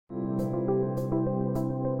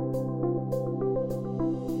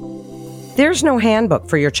There's no handbook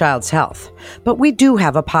for your child's health, but we do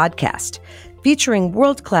have a podcast featuring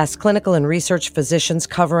world-class clinical and research physicians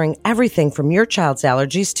covering everything from your child's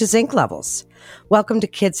allergies to zinc levels. Welcome to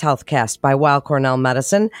Kids Healthcast by Weill Cornell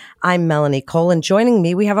Medicine. I'm Melanie Cole, and joining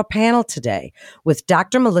me, we have a panel today with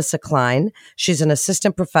Dr. Melissa Klein. She's an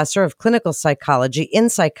assistant professor of clinical psychology in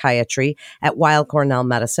psychiatry at Weill Cornell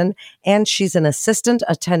Medicine, and she's an assistant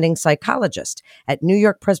attending psychologist at New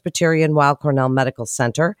York Presbyterian Weill Cornell Medical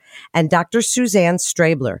Center, and Dr. Suzanne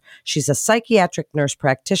Strabler. She's a psychiatric nurse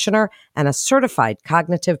practitioner and a certified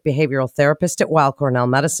cognitive behavioral therapist at Weill Cornell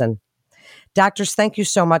Medicine. Doctors, thank you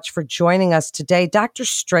so much for joining us today. Dr.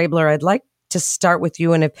 Strabler, I'd like to start with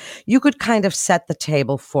you, and if you could kind of set the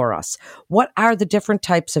table for us. What are the different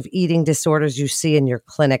types of eating disorders you see in your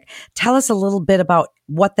clinic? Tell us a little bit about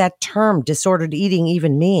what that term disordered eating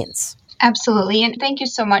even means. Absolutely. And thank you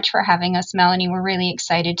so much for having us, Melanie. We're really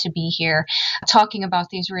excited to be here talking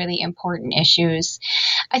about these really important issues.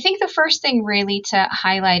 I think the first thing really to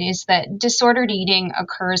highlight is that disordered eating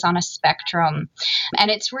occurs on a spectrum.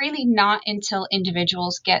 And it's really not until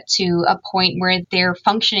individuals get to a point where their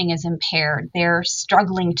functioning is impaired, they're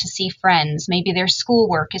struggling to see friends, maybe their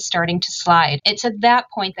schoolwork is starting to slide. It's at that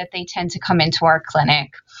point that they tend to come into our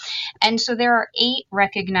clinic. And so there are 8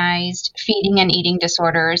 recognized feeding and eating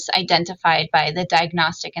disorders identified by the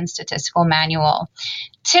Diagnostic and Statistical Manual.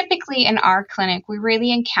 Typically in our clinic, we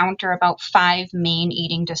really encounter about 5 main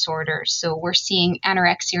eating disorders. So we're seeing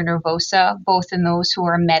anorexia nervosa, both in those who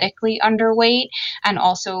are medically underweight and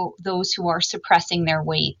also those who are suppressing their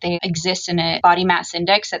weight. They exist in a body mass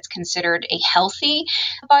index that's considered a healthy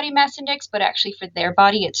body mass index, but actually for their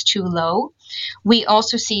body, it's too low. We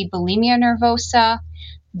also see bulimia nervosa,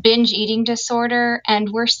 binge eating disorder, and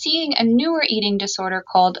we're seeing a newer eating disorder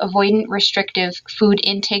called avoidant restrictive food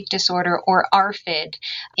intake disorder, or ARFID,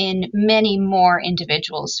 in many more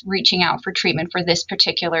individuals reaching out for treatment for this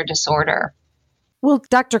particular disorder. Well,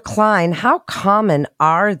 Dr. Klein, how common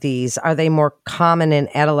are these? Are they more common in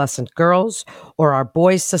adolescent girls, or are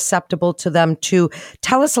boys susceptible to them too?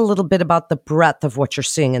 Tell us a little bit about the breadth of what you're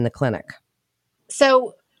seeing in the clinic.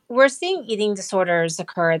 So we're seeing eating disorders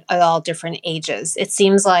occur at all different ages. It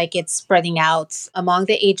seems like it's spreading out among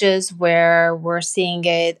the ages where we're seeing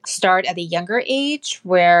it start at a younger age,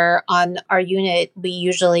 where on our unit, we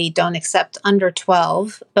usually don't accept under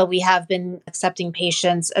 12, but we have been accepting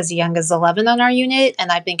patients as young as 11 on our unit.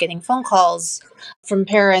 And I've been getting phone calls from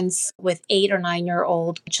parents with 8 or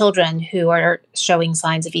 9-year-old children who are showing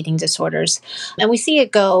signs of eating disorders. And we see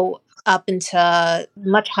it go up into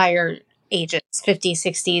much higher ages, 50s,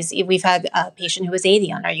 60s. We've had a patient who was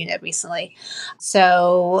 80 on our unit recently.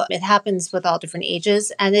 So it happens with all different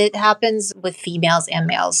ages, and it happens with females and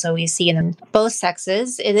males. So we see it in both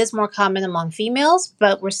sexes. It is more common among females,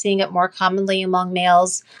 but we're seeing it more commonly among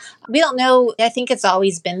males. We don't know. I think it's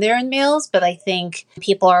always been there in males, but I think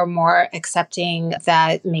people are more accepting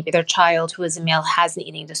that maybe their child who is a male has an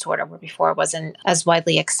eating disorder, where before it wasn't as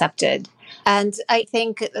widely accepted. And I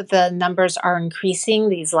think the numbers are increasing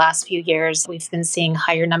these last few years. We've been seeing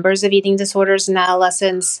higher numbers of eating disorders in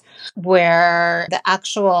adolescents, where the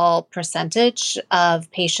actual percentage of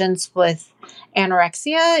patients with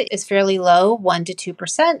anorexia is fairly low, 1% to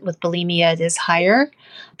 2%. With bulimia, it is higher.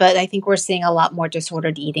 But I think we're seeing a lot more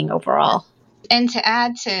disordered eating overall. And to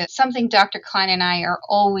add to something Dr. Klein and I are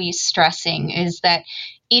always stressing is that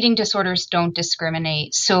eating disorders don't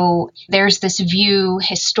discriminate. So there's this view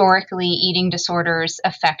historically eating disorders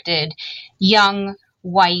affected young,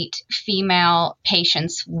 white, female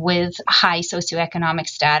patients with high socioeconomic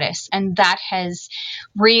status. And that has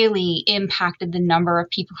really impacted the number of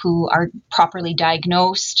people who are properly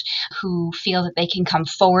diagnosed, who feel that they can come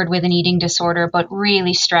forward with an eating disorder, but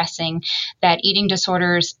really stressing that eating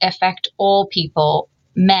disorders affect all people,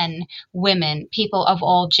 men, women, people of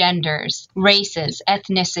all genders, races,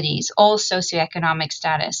 ethnicities, all socioeconomic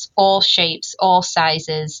status, all shapes, all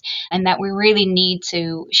sizes, and that we really need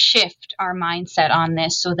to shift our mindset on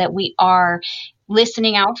this so that we are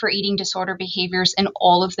listening out for eating disorder behaviors in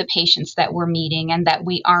all of the patients that we're meeting, and that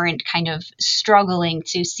we aren't kind of struggling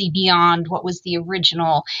to see beyond what was the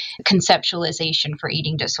original conceptualization for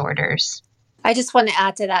eating disorders. I just want to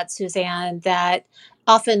add to that, Suzanne, that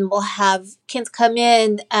often we'll have kids come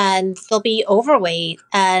in and they'll be overweight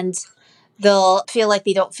and they'll feel like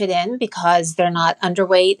they don't fit in because they're not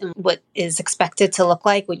underweight and what is expected to look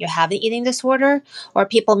like when you have an eating disorder. Or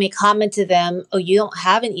people may comment to them, oh, you don't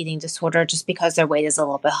have an eating disorder, just because their weight is a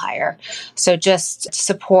little bit higher. So just to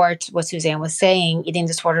support what Suzanne was saying, eating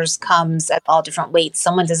disorders comes at all different weights.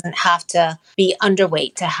 Someone doesn't have to be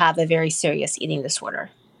underweight to have a very serious eating disorder.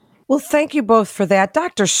 Well, thank you both for that.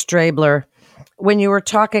 Dr. Strabler, when you were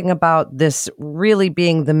talking about this really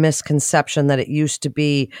being the misconception that it used to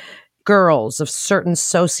be girls of certain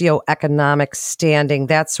socioeconomic standing,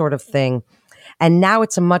 that sort of thing. And now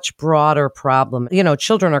it's a much broader problem. You know,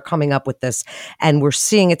 children are coming up with this, and we're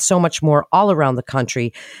seeing it so much more all around the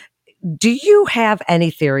country. Do you have any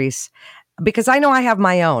theories? Because I know I have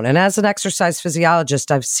my own. And as an exercise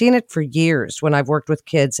physiologist, I've seen it for years when I've worked with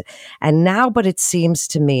kids. And now, but it seems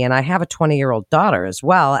to me, and I have a 20-year-old daughter as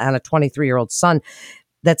well, and a 23-year-old son,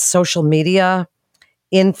 that social media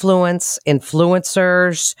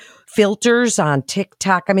influencers, filters on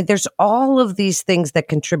TikTok. I mean, there's all of these things that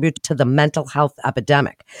contribute to the mental health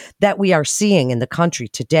epidemic that we are seeing in the country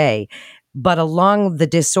today. But along the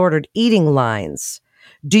disordered eating lines,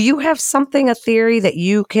 do you have a theory that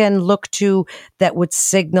you can look to that would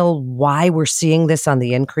signal why we're seeing this on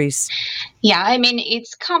the increase? Yeah, I mean,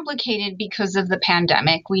 it's complicated because of the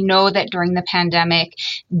pandemic. We know that during the pandemic,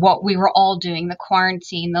 what we were all doing, the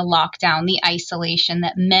quarantine, the lockdown, the isolation,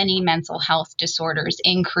 that many mental health disorders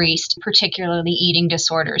increased, particularly eating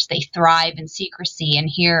disorders. They thrive in secrecy. And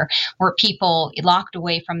here were people locked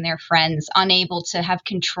away from their friends, unable to have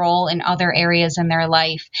control in other areas in their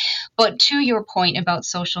life. But to your point about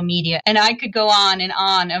social media, and I could go on and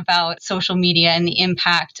on about social media and the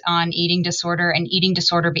impact on eating disorder and eating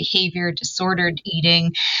disorder behavior, disordered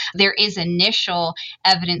eating, there is initial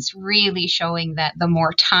evidence really showing that the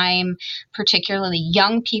more time, particularly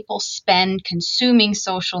young people, spend consuming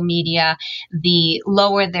social media, the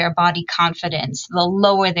lower their body confidence, the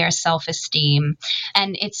lower their self-esteem.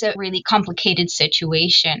 And it's a really complicated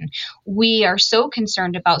situation. We are so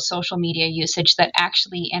concerned about social media usage that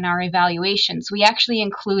actually in our evaluations, we actually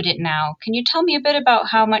include it now. Can you tell me a bit about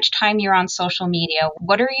how much time you're on social media?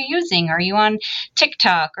 What are you using? Are you on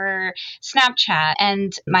TikTok or Snapchat?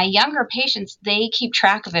 And my younger patients, they keep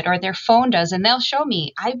track of it, or their phone does, and they'll show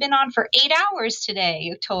me, I've been on for 8 hours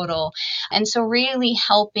today total. And so really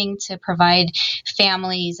helping to provide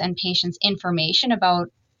families and patients information about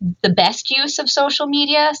the best use of social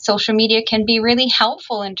media. Social media can be really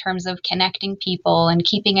helpful in terms of connecting people and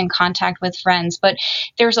keeping in contact with friends, but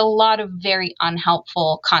there's a lot of very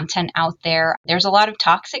unhelpful content out there. There's a lot of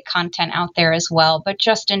toxic content out there as well, but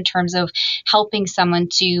just in terms of helping someone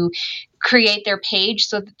to create their page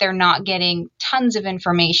so that they're not getting tons of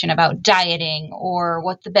information about dieting or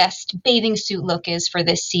what the best bathing suit look is for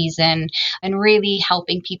this season, and really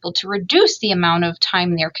helping people to reduce the amount of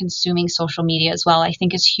time they're consuming social media as well, I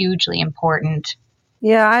think is hugely important.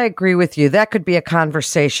 Yeah, I agree with you. That could be a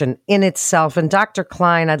conversation in itself. And Dr.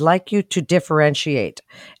 Klein, I'd like you to differentiate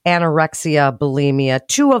anorexia, bulimia,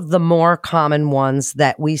 two of the more common ones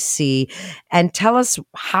that we see, and tell us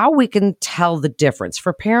how we can tell the difference.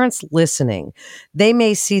 For parents listening, they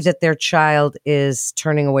may see that their child is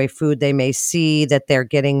turning away food. They may see that they're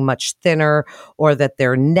getting much thinner or that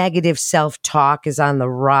their negative self-talk is on the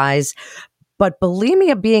rise. But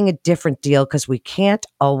bulimia being a different deal because we can't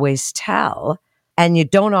always tell. And you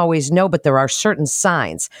don't always know, but there are certain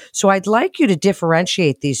signs. So I'd like you to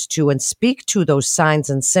differentiate these two and speak to those signs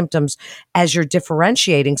and symptoms as you're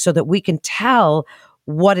differentiating so that we can tell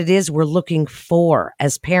what it is we're looking for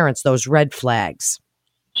as parents, those red flags.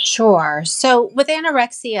 Sure. So with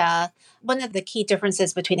anorexia, one of the key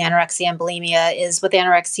differences between anorexia and bulimia is with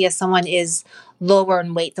anorexia, someone is lower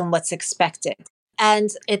in weight than what's expected.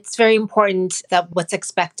 And it's very important that what's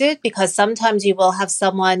expected, because sometimes you will have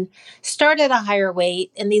someone start at a higher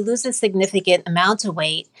weight and they lose a significant amount of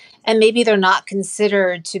weight. And maybe they're not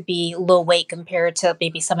considered to be low weight compared to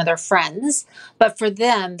maybe some of their friends. But for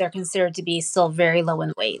them, they're considered to be still very low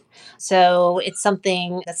in weight. So it's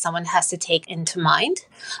something that someone has to take into mind.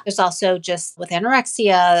 There's also just with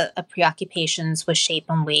anorexia, preoccupations with shape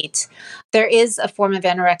and weight. There is a form of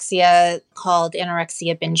anorexia called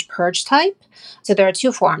anorexia binge purge type. So there are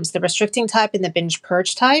two forms, the restricting type and the binge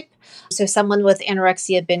purge type. So someone with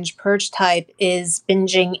anorexia binge purge type is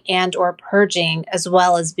binging and or purging as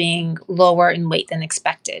well as being lower in weight than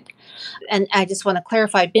expected. And I just want to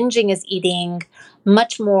clarify, binging is eating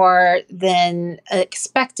much more than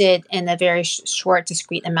expected in a very short,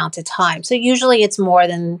 discrete amount of time. So usually it's more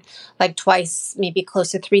than like twice, maybe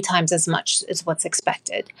close to 3 times as much as what's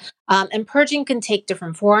expected. And purging can take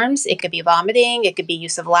different forms. It could be vomiting. It could be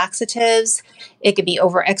use of laxatives. It could be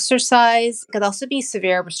overexercise. It could also be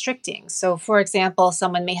severe restricting. So, for example,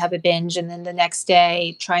 someone may have a binge and then the next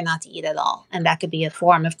day try not to eat at all. And that could be a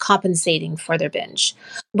form of compensating for their binge.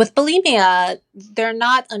 With bulimia, they're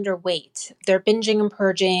not underweight. They're binging and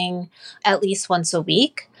purging at least once a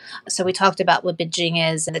week. So we talked about what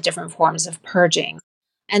binging is and the different forms of purging.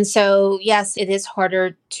 And so, yes, it is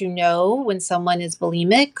harder to know when someone is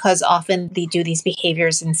bulimic because often they do these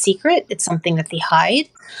behaviors in secret. It's something that they hide.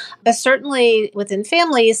 But certainly within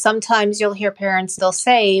families, sometimes you'll hear parents, they'll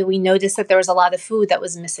say, we noticed that there was a lot of food that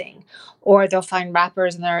was missing, or they'll find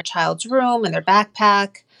wrappers in their child's room, in their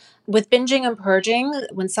backpack. With binging and purging,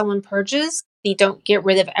 when someone purges, they don't get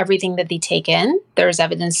rid of everything that they take in. There's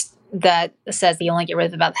evidence that says they only get rid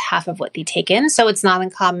of about half of what they take in. So it's not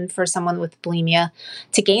uncommon for someone with bulimia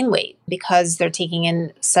to gain weight because they're taking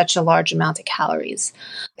in such a large amount of calories.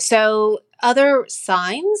 So other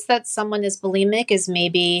signs that someone is bulimic is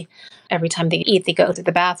maybe every time they eat, they go to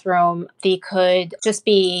the bathroom. They could just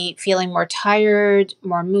be feeling more tired,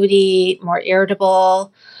 more moody, more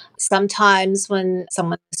irritable. Sometimes when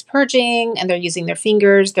someone is purging and they're using their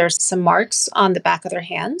fingers, there's some marks on the back of their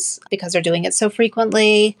hands because they're doing it so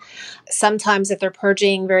frequently. Sometimes if they're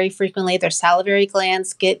purging very frequently, their salivary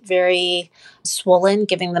glands get very swollen,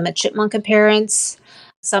 giving them a chipmunk appearance.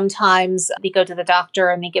 Sometimes they go to the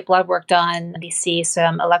doctor and they get blood work done and they see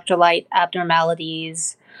some electrolyte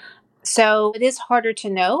abnormalities. So it is harder to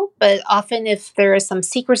know, but often if there is some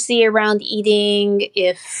secrecy around eating,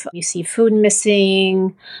 if you see food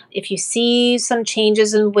missing, if you see some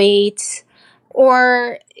changes in weight,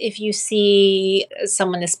 or if you see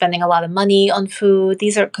someone is spending a lot of money on food,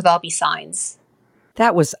 could all be signs.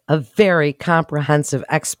 That was a very comprehensive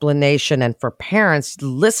explanation. And for parents,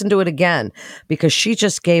 listen to it again, because she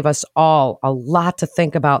just gave us all a lot to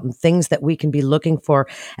think about and things that we can be looking for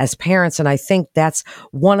as parents. And I think that's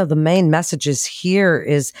one of the main messages here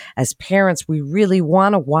is, as parents, we really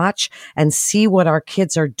want to watch and see what our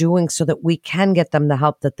kids are doing so that we can get them the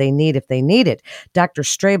help that they need if they need it. Dr.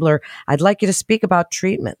 Strabler, I'd like you to speak about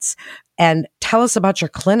treatments. And tell us about your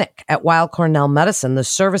clinic at Weill Cornell Medicine, the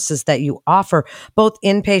services that you offer, both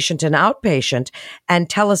inpatient and outpatient, and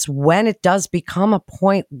tell us when it does become a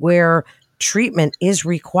point where treatment is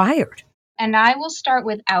required. And I will start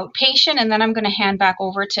with outpatient, and then I'm going to hand back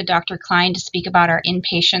over to Dr. Klein to speak about our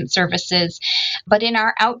inpatient services. But in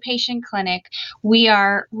our outpatient clinic, we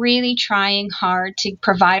are really trying hard to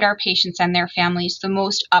provide our patients and their families the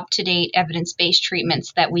most up-to-date evidence-based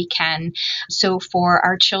treatments that we can. So for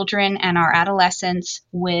our children and our adolescents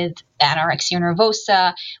with anorexia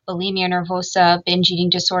nervosa, bulimia nervosa, binge eating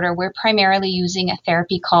disorder, we're primarily using a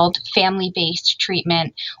therapy called family-based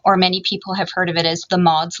treatment, or many people have heard of it as the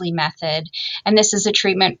Maudsley method. And this is a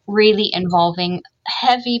treatment really involving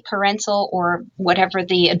heavy parental or whatever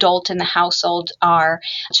the adult in the household are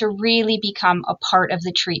to really become a part of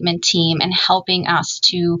the treatment team and helping us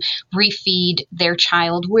to refeed their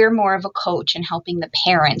child. We're more of a coach in helping the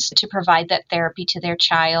parents to provide that therapy to their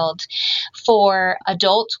child. For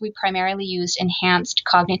adults, we primarily use enhanced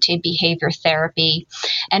cognitive behavior therapy.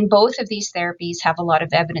 And both of these therapies have a lot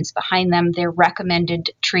of evidence behind them. They're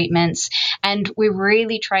recommended treatments. And we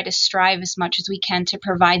really try to strive as much as we can to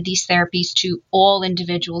provide these therapies to all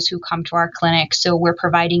individuals who come to our clinic. So we're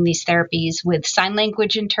providing these therapies with sign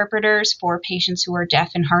language interpreters for patients who are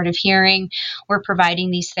deaf and hard of hearing. We're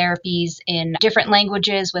providing these therapies in different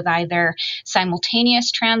languages with either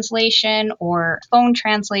simultaneous translation or phone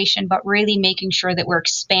translation, but really making sure that we're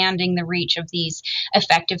expanding the reach of these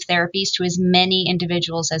effective therapies to as many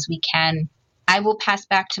individuals as we can. I will pass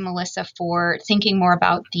back to Melissa for thinking more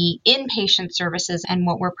about the inpatient services and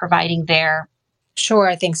what we're providing there.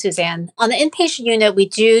 Sure. Thanks, Suzanne. On the inpatient unit, we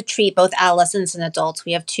do treat both adolescents and adults.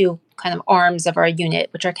 We have two kind of arms of our unit,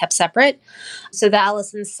 which are kept separate. So the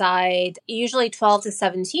adolescent side, usually 12 to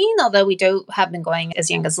 17, although we do have been going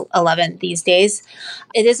as young as 11 these days.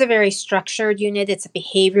 It is a very structured unit. It's a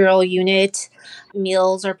behavioral unit.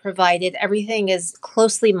 Meals are provided. Everything is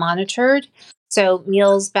closely monitored. So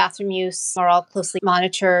meals, bathroom use are all closely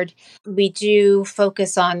monitored. We do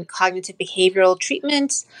focus on cognitive behavioral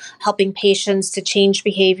treatment, helping patients to change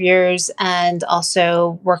behaviors, and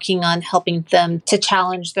also working on helping them to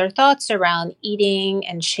challenge their thoughts around eating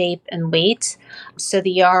and shape and weight. So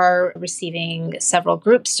they are receiving several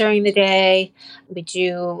groups during the day. We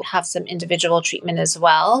do have some individual treatment as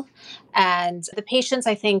well. And the patients,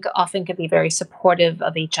 I think, often can be very supportive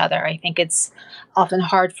of each other. I think it's often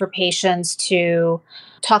hard for patients to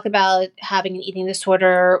talk about having an eating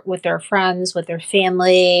disorder with their friends, with their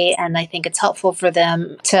family. And I think it's helpful for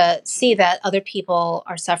them to see that other people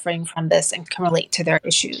are suffering from this and can relate to their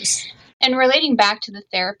issues. And relating back to the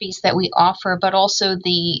therapies that we offer, but also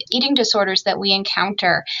the eating disorders that we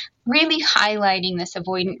encounter, really highlighting this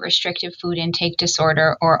avoidant restrictive food intake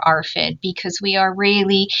disorder, or ARFID, because we are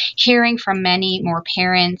really hearing from many more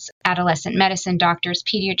parents, adolescent medicine doctors,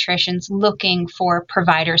 pediatricians looking for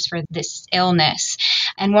providers for this illness.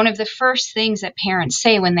 And one of the first things that parents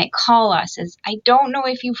say when they call us is, I don't know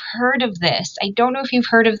if you've heard of this. I don't know if you've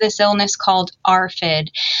heard of this illness called ARFID.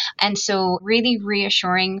 And so really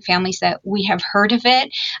reassuring families that we have heard of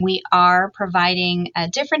it. We are providing a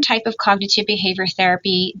different type of cognitive behavior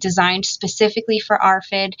therapy designed specifically for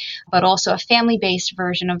ARFID, but also a family-based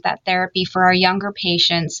version of that therapy for our younger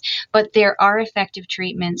patients. But there are effective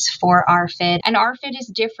treatments for ARFID. And ARFID is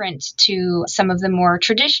different to some of the more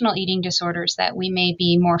traditional eating disorders that we may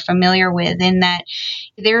be more familiar with, in that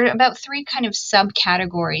there are about three kind of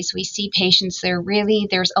subcategories. We see patients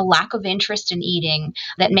there's a lack of interest in eating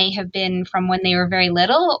that may have been from when they were very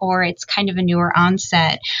little, or it's kind of a newer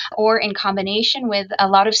onset, or in combination with a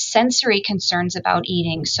lot of sensory concerns about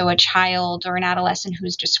eating. So a child or an adolescent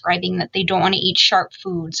who's describing that they don't want to eat sharp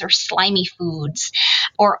foods or slimy foods,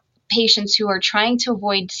 or patients who are trying to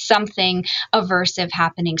avoid something aversive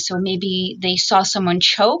happening. So maybe they saw someone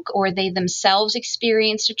choke, or they themselves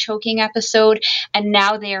experienced a choking episode, and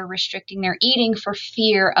now they are restricting their eating for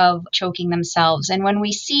fear of choking themselves. And when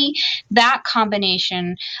we see that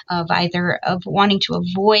combination of either of wanting to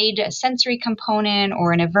avoid a sensory component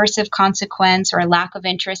or an aversive consequence or a lack of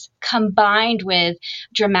interest, combined with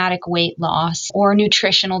dramatic weight loss or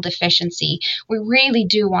nutritional deficiency, we really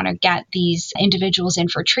do want to get these individuals in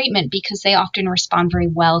for treatment, because they often respond very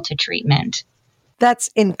well to treatment.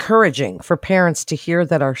 That's encouraging for parents to hear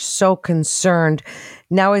that are so concerned.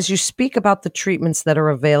 Now, as you speak about the treatments that are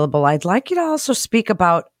available, I'd like you to also speak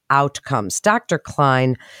about outcomes. Dr.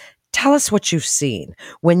 Klein, tell us what you've seen.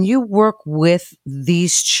 When you work with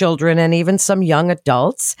these children and even some young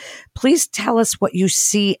adults, please tell us what you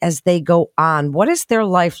see as they go on. What is their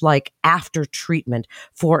life like after treatment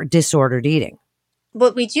for disordered eating?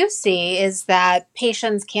 What we do see is that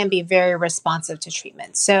patients can be very responsive to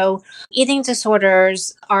treatment. So, eating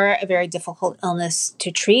disorders are a very difficult illness to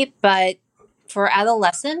treat, but for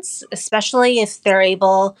adolescents, especially if they're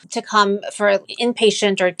able to come for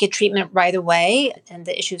inpatient or get treatment right away and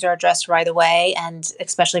the issues are addressed right away, and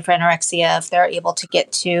especially for anorexia, if they're able to get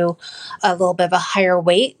to a little bit of a higher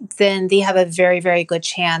weight, then they have a very, very good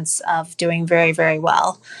chance of doing very, very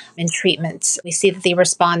well in treatment. We see that they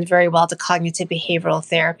respond very well to cognitive behavioral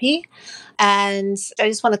therapy. And I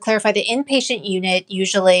just want to clarify, the inpatient unit,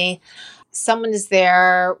 usually someone is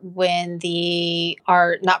there when they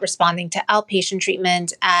are not responding to outpatient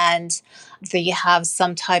treatment and they have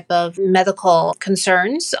some type of medical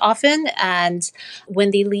concerns often. And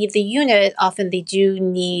when they leave the unit, often they do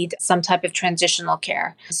need some type of transitional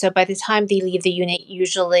care. So by the time they leave the unit,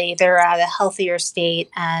 usually they're at a healthier state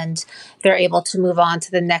and they're able to move on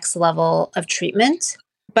to the next level of treatment.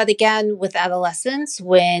 But again, with adolescents,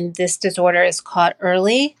 when this disorder is caught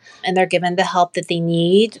early and they're given the help that they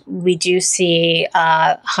need, we do see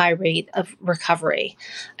a high rate of recovery.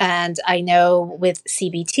 And I know with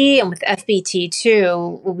CBT and with FBT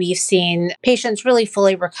too, we've seen patients really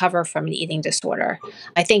fully recover from an eating disorder.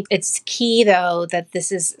 I think it's key, though, that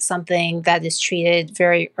this is something that is treated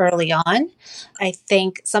very early on. I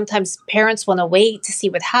think sometimes parents want to wait to see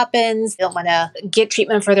what happens. They don't want to get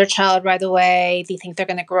treatment for their child right away. They think they're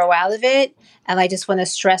going to grow out of it. And I just want to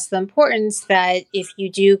stress the importance that if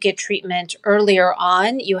you do get treatment earlier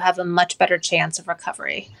on, you have a much better chance of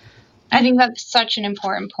recovery. I think that's such an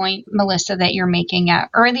important point, Melissa, that you're making.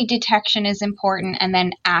 Early detection is important, and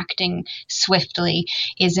then acting swiftly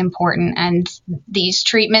is important. And these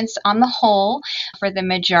treatments on the whole, for the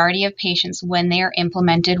majority of patients, when they are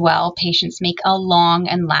implemented well, patients make a long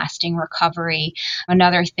and lasting recovery.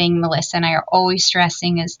 Another thing Melissa and I are always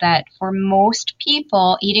stressing is that for most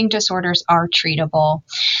people, eating disorders are treatable.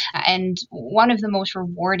 And one of the most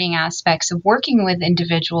rewarding aspects of working with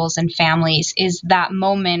individuals and families is that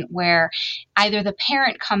moment where either the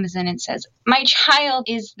parent comes in and says, my child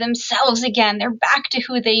is themselves again, they're back to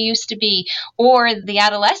who they used to be, or the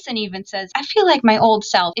adolescent even says, I feel like my old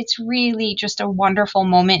self. It's really just a wonderful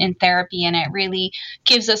moment in therapy, and it really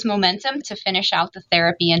gives us momentum to finish out the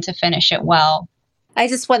therapy and to finish it well. I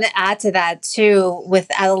just want to add to that too. With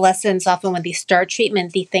adolescents, often when they start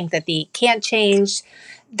treatment, they think that they can't change.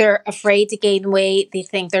 They're afraid to gain weight. They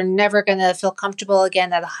think they're never going to feel comfortable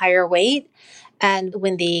again at a higher weight. And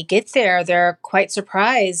when they get there, they're quite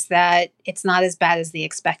surprised that it's not as bad as they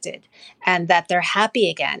expected and that they're happy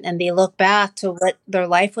again. And they look back to what their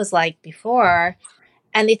life was like before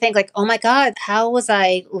and they think like, oh my God, how was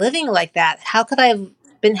I living like that? How could I have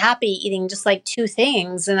been happy eating just like two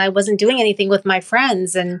things and I wasn't doing anything with my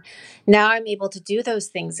friends? And now I'm able to do those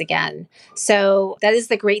things again. So that is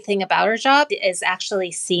the great thing about our job, is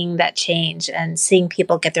actually seeing that change and seeing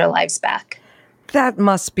people get their lives back. That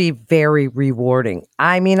must be very rewarding.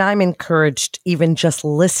 I mean, I'm encouraged even just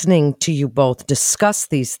listening to you both discuss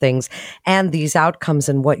these things and these outcomes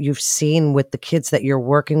and what you've seen with the kids that you're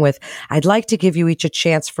working with. I'd like to give you each a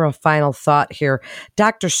chance for a final thought here.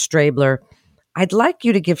 Dr. Strabler, I'd like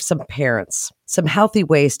you to give some parents some healthy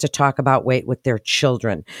ways to talk about weight with their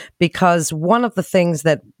children, because one of the things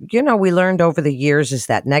that, we learned over the years is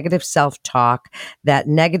that negative self-talk, that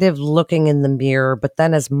negative looking in the mirror. But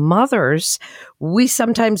then as mothers, we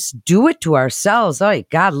sometimes do it to ourselves. Oh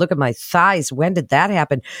God, look at my thighs. When did that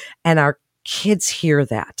happen? And our kids hear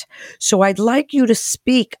that. So I'd like you to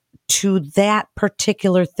speak to that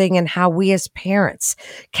particular thing and how we as parents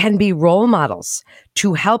can be role models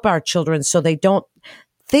to help our children so they don't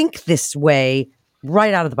think this way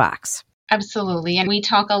right out of the box. Absolutely. And we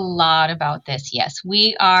talk a lot about this. Yes,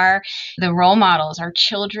 we are the role models. Our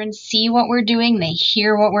children see what we're doing, they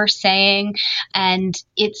hear what we're saying. And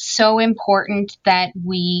it's so important that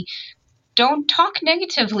we don't talk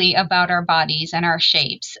negatively about our bodies and our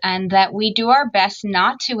shapes, and that we do our best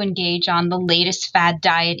not to engage on the latest fad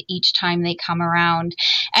diet each time they come around,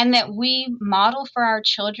 and that we model for our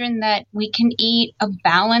children that we can eat a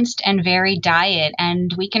balanced and varied diet,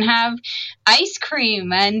 and we can have ice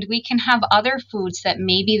cream and we can have other foods that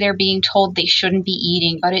maybe they're being told they shouldn't be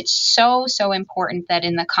eating. But it's so important that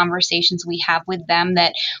in the conversations we have with them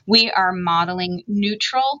that we are modeling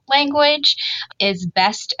neutral language as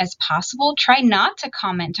best as possible. Try not to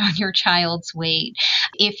comment on your child's weight.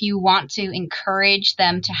 If you want to encourage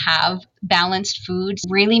them to have balanced foods,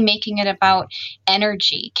 really making it about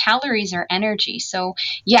energy. Calories are energy. So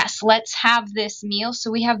yes, let's have this meal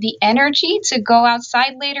so we have the energy to go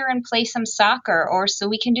outside later and play some soccer, or so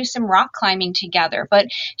we can do some rock climbing together. But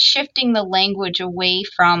shifting the language away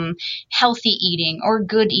from healthy eating or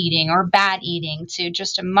good eating or bad eating to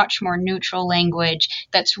just a much more neutral language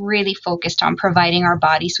that's really focused on providing our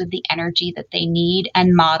bodies with the energy that they need,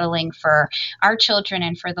 and modeling for our children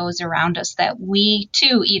and for those around us that we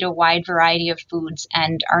too eat a wide variety of foods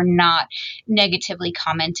and are not negatively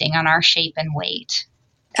commenting on our shape and weight.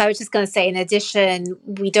 I was just going to say, in addition,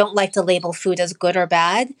 we don't like to label food as good or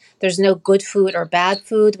bad. There's no good food or bad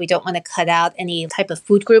food. We don't want to cut out any type of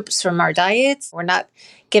food groups from our diets. We're not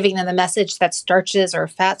giving them the message that starches or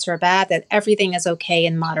fats are bad, that everything is okay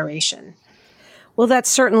in moderation. Well, that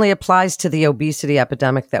certainly applies to the obesity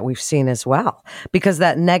epidemic that we've seen as well, because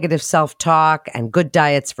that negative self-talk and good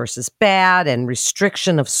diets versus bad and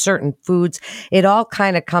restriction of certain foods, it all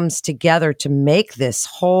kind of comes together to make this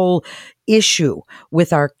whole issue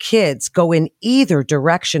with our kids go in either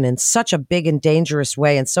direction in such a big and dangerous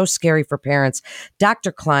way, and so scary for parents.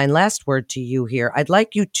 Dr. Klein, last word to you here. I'd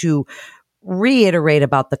like you to reiterate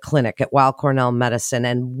about the clinic at Weill Cornell Medicine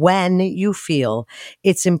and when you feel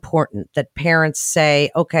it's important that parents say,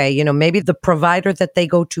 okay, maybe the provider that they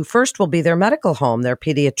go to first will be their medical home, their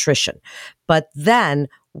pediatrician. But then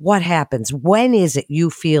what happens? When is it you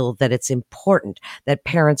feel that it's important that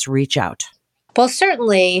parents reach out? Well,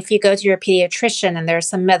 certainly, if you go to your pediatrician and there's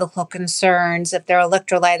some medical concerns, if there are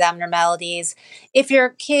electrolyte abnormalities, if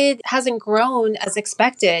your kid hasn't grown as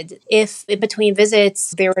expected, if in between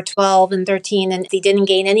visits they were 12 and 13 and they didn't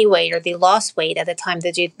gain any weight, or they lost weight at the time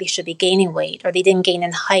that they should be gaining weight, or they didn't gain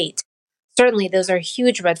in height, certainly those are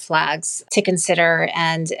huge red flags to consider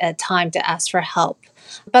and a time to ask for help.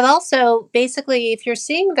 But also, basically, if you're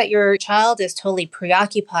seeing that your child is totally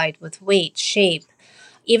preoccupied with weight, shape,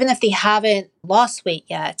 even if they haven't lost weight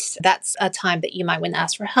yet, that's a time that you might want to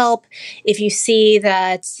ask for help. If you see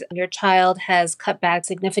that your child has cut back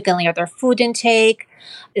significantly on their food intake,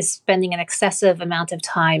 is spending an excessive amount of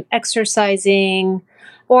time exercising,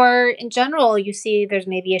 or in general, you see there's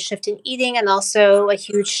maybe a shift in eating and also a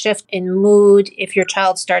huge shift in mood. If your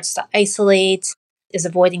child starts to isolate, is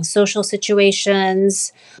avoiding social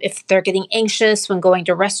situations, if they're getting anxious when going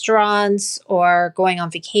to restaurants or going on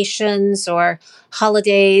vacations or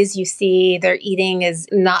holidays, you see their eating is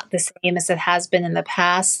not the same as it has been in the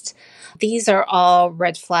past. These are all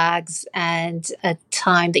red flags and a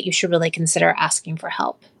time that you should really consider asking for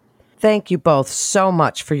help. Thank you both so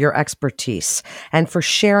much for your expertise and for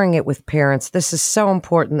sharing it with parents. This is so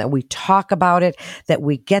important that we talk about it, that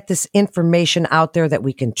we get this information out there that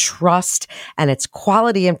we can trust, and it's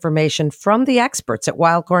quality information from the experts at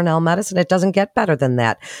Weill Cornell Medicine. It doesn't get better than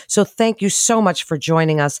that. So thank you so much for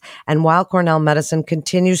joining us. And Weill Cornell Medicine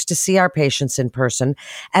continues to see our patients in person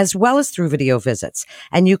as well as through video visits.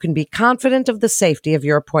 And you can be confident of the safety of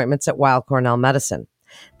your appointments at Weill Cornell Medicine.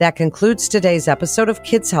 That concludes today's episode of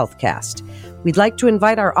Kids Healthcast. We'd like to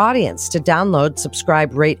invite our audience to download,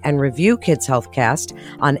 subscribe, rate, and review Kids Healthcast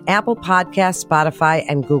on Apple Podcasts, Spotify,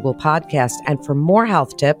 and Google Podcasts. And for more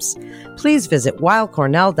health tips, please visit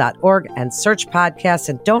weillcornell.org and search podcasts.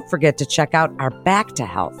 And don't forget to check out our Back to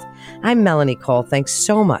Health. I'm Melanie Cole. Thanks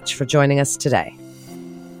so much for joining us today.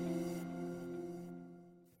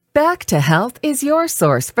 Back to Health is your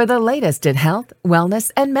source for the latest in health,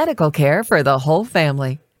 wellness, and medical care for the whole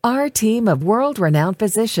family. Our team of world-renowned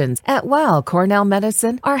physicians at Weill Cornell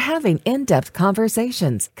Medicine are having in-depth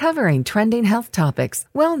conversations covering trending health topics,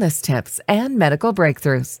 wellness tips, and medical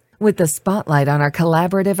breakthroughs. With the spotlight on our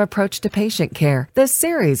collaborative approach to patient care, the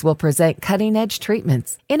series will present cutting-edge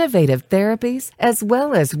treatments, innovative therapies, as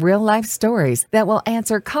well as real-life stories that will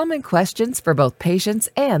answer common questions for both patients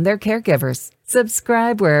and their caregivers.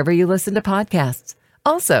 Subscribe wherever you listen to podcasts.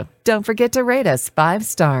 Also, don't forget to rate us 5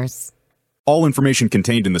 stars. All information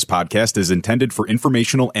contained in this podcast is intended for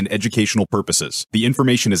informational and educational purposes. The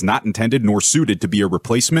information is not intended nor suited to be a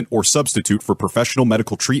replacement or substitute for professional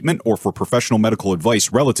medical treatment or for professional medical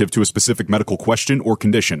advice relative to a specific medical question or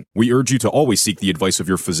condition. We urge you to always seek the advice of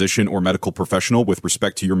your physician or medical professional with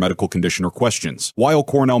respect to your medical condition or questions. Weill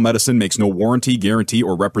Cornell Medicine makes no warranty, guarantee,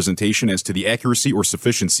 or representation as to the accuracy or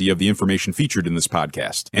sufficiency of the information featured in this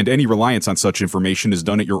podcast, and any reliance on such information is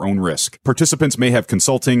done at your own risk. Participants may have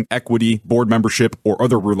consulting, equity, board membership, or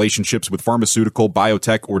other relationships with pharmaceutical,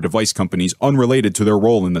 biotech, or device companies unrelated to their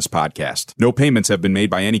role in this podcast. No payments have been made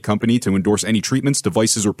by any company to endorse any treatments,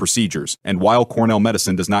 devices, or procedures, and Weill Cornell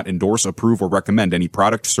Medicine does not endorse, approve, or recommend any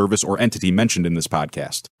product, service, or entity mentioned in this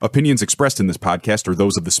podcast. Opinions expressed in this podcast are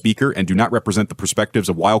those of the speaker and do not represent the perspectives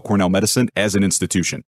of Weill Cornell Medicine as an institution.